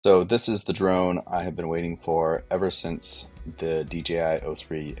So this is the drone I have been waiting for ever since the DJI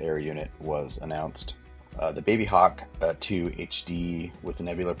O3 air unit was announced. The Babyhawk 2 HD with the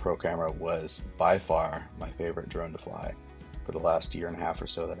Nebula Pro camera was by far my favorite drone to fly for the last year and a half or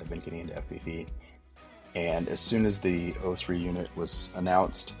so that I've been getting into FPV. And as soon as the O3 unit was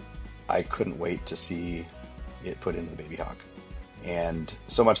announced, I couldn't wait to see it put into the Babyhawk. And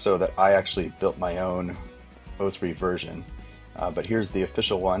so much so that I actually built my own O3 version. But here's the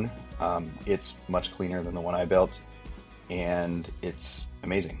official one. It's much cleaner than the one I built, and it's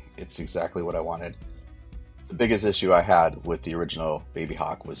amazing. It's exactly what I wanted. The biggest issue I had with the original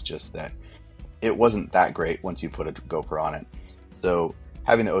Babyhawk was just that it wasn't that great once you put a GoPro on it. So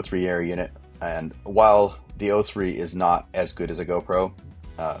having the O3 Air unit, and while the O3 is not as good as a GoPro,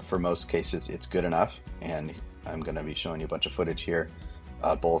 for most cases it's good enough, and I'm going to be showing you a bunch of footage here,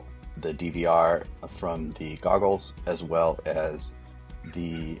 both the DVR from the goggles as well as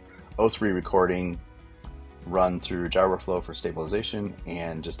the O3 recording run through GyroFlow for stabilization,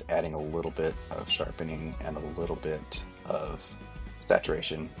 and just adding a little bit of sharpening and a little bit of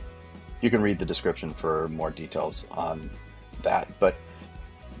saturation. You can read the description for more details on that, but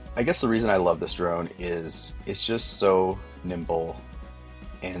I guess the reason I love this drone is it's just so nimble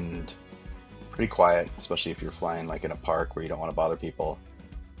and pretty quiet, especially if you're flying like in a park where you don't want to bother people.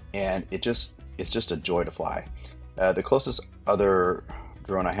 And it's just a joy to fly. The closest other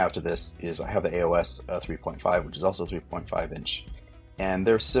drone I have to this is I have the AOS 3.5, which is also 3.5 inch, and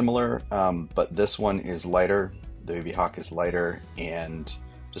they're similar, but this one is lighter. The Babyhawk is lighter and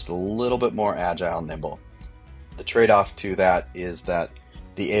just a little bit more agile and nimble. The trade-off to that is that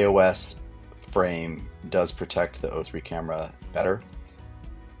the AOS frame does protect the O3 camera better,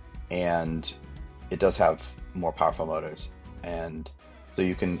 and it does have more powerful motors, and so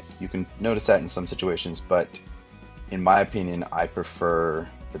you can notice that in some situations, but in my opinion, I prefer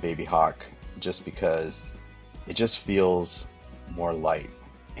the Babyhawk just because it just feels more light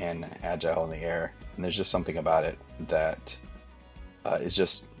and agile in the air, and there's just something about it that is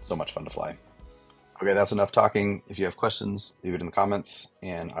just so much fun to fly. Okay, that's enough talking. If you have questions, leave it in the comments,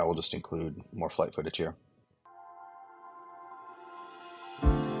 and I will just include more flight footage here.